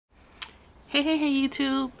Hey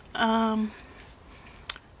YouTube. I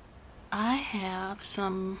have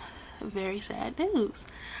some very sad news,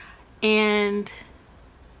 and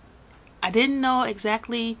I didn't know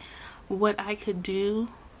exactly what I could do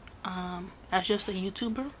as just a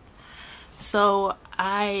YouTuber. So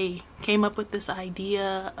I came up with this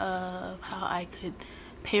idea of how I could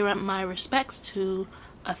pay my respects to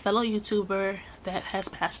a fellow YouTuber that has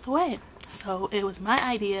passed away. So it was my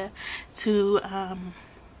idea to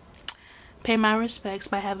pay my respects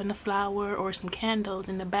by having a flower or some candles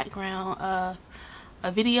in the background of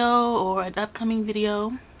a video or an upcoming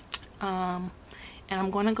video. And I'm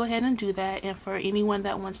going to go ahead and do that. And for anyone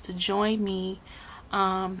that wants to join me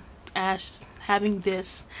as having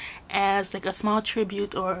this as like a small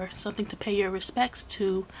tribute or something to pay your respects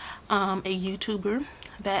to a YouTuber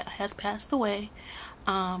that has passed away,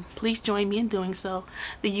 please join me in doing so.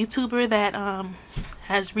 The YouTuber that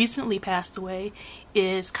has recently passed away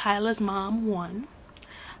is Kyla's Mom 1.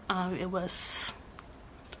 It was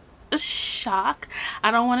a shock.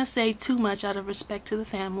 I don't want to say too much out of respect to the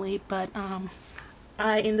family, but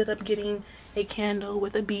I ended up getting a candle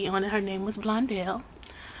with a B on it. Her name was Blondell.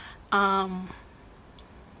 And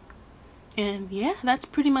yeah, that's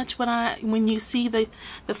pretty much what when you see the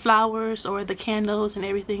flowers or the candles and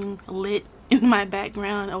everything lit in my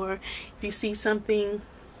background, or if you see something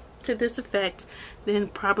to this effect, then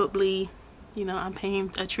probably, you know, I'm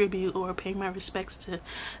paying a tribute or paying my respects to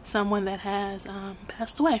someone that has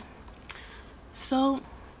passed away. So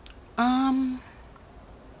I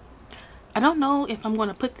don't know if I'm going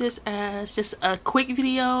to put this as just a quick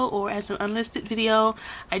video or as an unlisted video.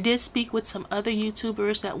 I did speak with some other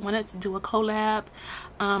YouTubers that wanted to do a collab.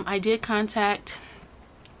 I did contact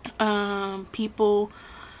people,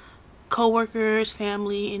 co-workers,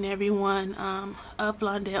 family, and everyone of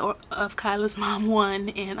Blondell or of Kyla's Mom 1,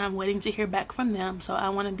 and I'm waiting to hear back from them. So I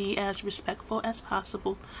want to be as respectful as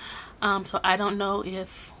possible. So I don't know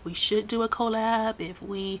if we should do a collab, if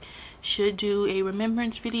we should do a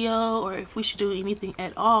remembrance video, or if we should do anything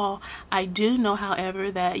at all. I do know,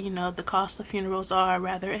 however, that, you know, the cost of funerals are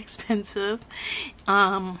rather expensive. You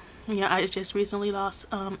know, I just recently lost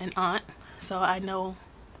an aunt, so I know,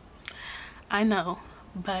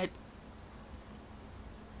 but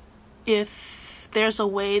if there's a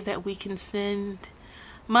way that we can send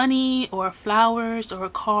money or flowers or a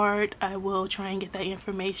card, I will try and get that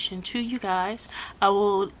information to you guys. I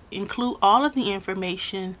will include all of the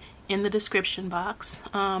information in the description box.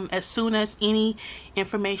 As soon as any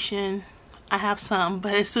information, I have some,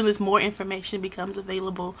 but as soon as more information becomes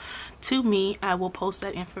available to me, I will post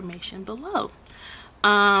that information below.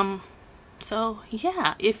 So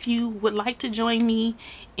yeah, if you would like to join me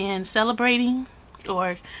in celebrating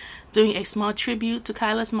or doing a small tribute to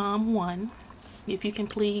Kyla's Mom 1, if you can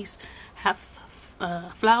please have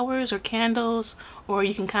flowers or candles, or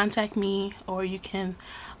you can contact me, or you can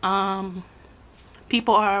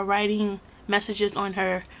people are writing messages on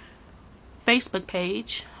her Facebook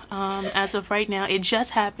page. As of right now, it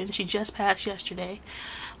just happened. She just passed yesterday.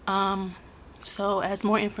 So as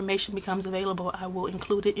more information becomes available, I will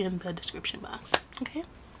include it in the description box. Okay,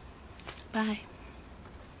 bye.